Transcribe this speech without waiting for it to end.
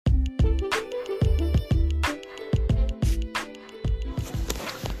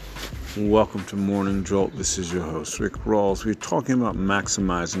Welcome to Morning Jolt. This is your host, Rick Rawls. We're talking about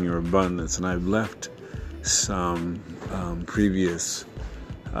maximizing your abundance, and I've left some previous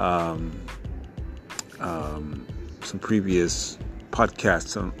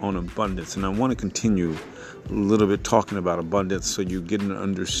podcasts on abundance, and I want to continue a little bit talking about abundance so you get an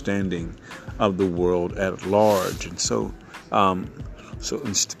understanding of the world at large. And so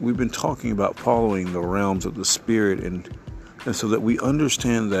we've been talking about following the realms of the spirit, and so that we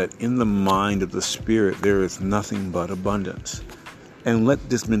understand that in the mind of the spirit there is nothing but abundance. And let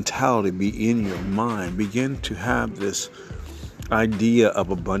this mentality be in your mind. Begin to have this idea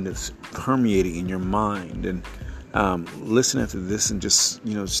of abundance permeating in your mind, and listen after this and just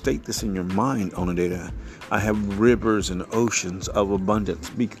state this in your mind on a day. I have rivers and oceans of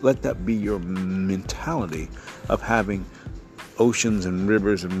abundance. Let that be your mentality of having oceans and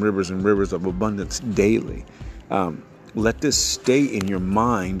rivers and rivers and rivers of abundance daily. Let this stay in your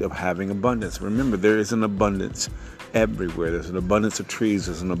mind of having abundance. Remember, there is an abundance everywhere. There's an abundance of trees.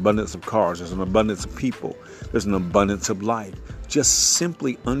 There's an abundance of cars. There's an abundance of people. There's an abundance of life. Just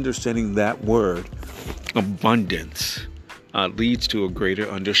simply understanding that word, abundance, leads to a greater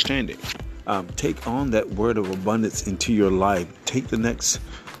understanding. Take on that word of abundance into your life. Take the next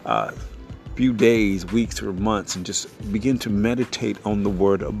few days, weeks, or months and just begin to meditate on the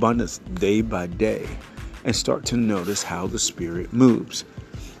word abundance day by day. And start to notice how the Spirit moves.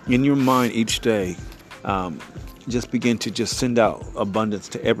 In your mind each day, just begin to just send out abundance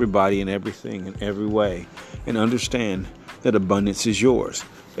to everybody and everything in every way. And understand that abundance is yours.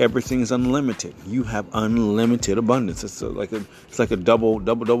 Everything is unlimited. You have unlimited abundance. It's like a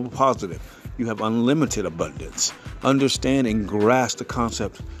double positive. You have unlimited abundance. Understand and grasp the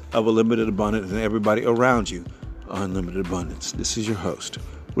concept of a limited abundance and everybody around you. Unlimited abundance. This is your host,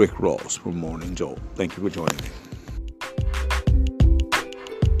 Rick Rawls for Morning Jolt. Thank you for joining me.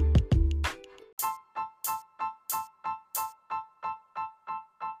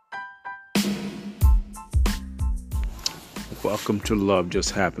 Welcome to Love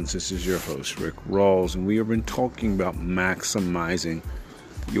Just Happens. This is your host, Rick Rawls, and we have been talking about maximizing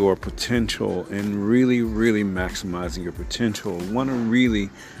your potential and really, really maximizing your potential. I want to really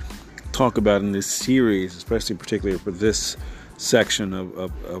talk about in this series, especially particularly for this section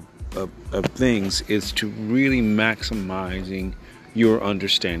of things, is to really maximizing your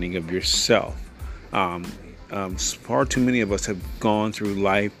understanding of yourself. Far too many of us have gone through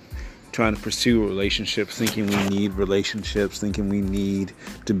life trying to pursue relationships, thinking we need relationships, thinking we need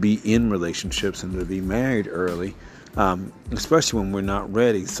to be in relationships and to be married early, especially when we're not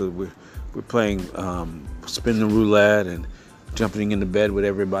ready. So we're playing spin the roulette and jumping into bed with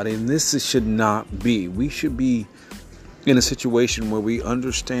everybody, and this should not be. We should be in a situation where we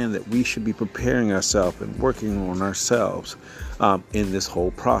understand that we should be preparing ourselves and working on ourselves in this whole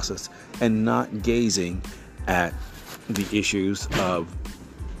process, and not gazing at the issues of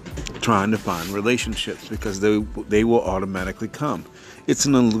trying to find relationships, because they will automatically come. It's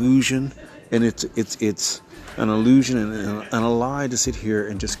an illusion, and it's an illusion and a lie to sit here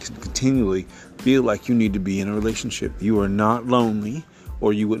and just continually feel like you need to be in a relationship. You are not lonely,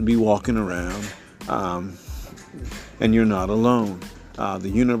 or you wouldn't be walking around. And you're not alone. The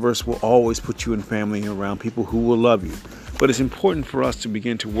universe will always put you in family around people who will love you. But it's important for us to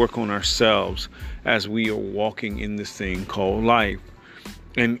begin to work on ourselves as we are walking in this thing called life.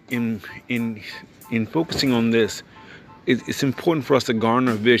 And in focusing on this, it's important for us to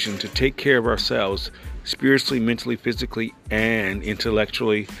garner a vision to take care of ourselves spiritually, mentally, physically, and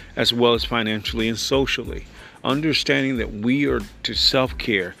intellectually, as well as financially and socially. Understanding that we are to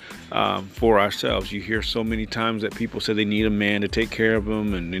self-care for ourselves. You hear so many times that people say they need a man to take care of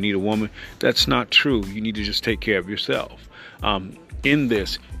them and they need a woman. That's not true. You need to just take care of yourself. In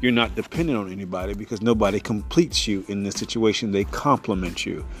this, you're not dependent on anybody, because nobody completes you in this situation. They complement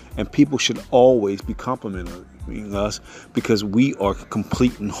you. And people should always be complimenting us, because we are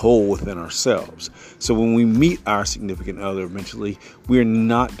complete and whole within ourselves. So when we meet our significant other eventually, we're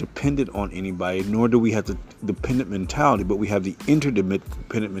not dependent on anybody, nor do we have the dependent mentality, but we have the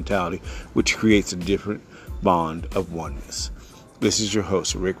interdependent mentality, which creates a different bond of oneness. This is your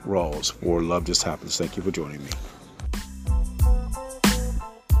host, Rick Rawls, for Love Just Happens. Thank you for joining me.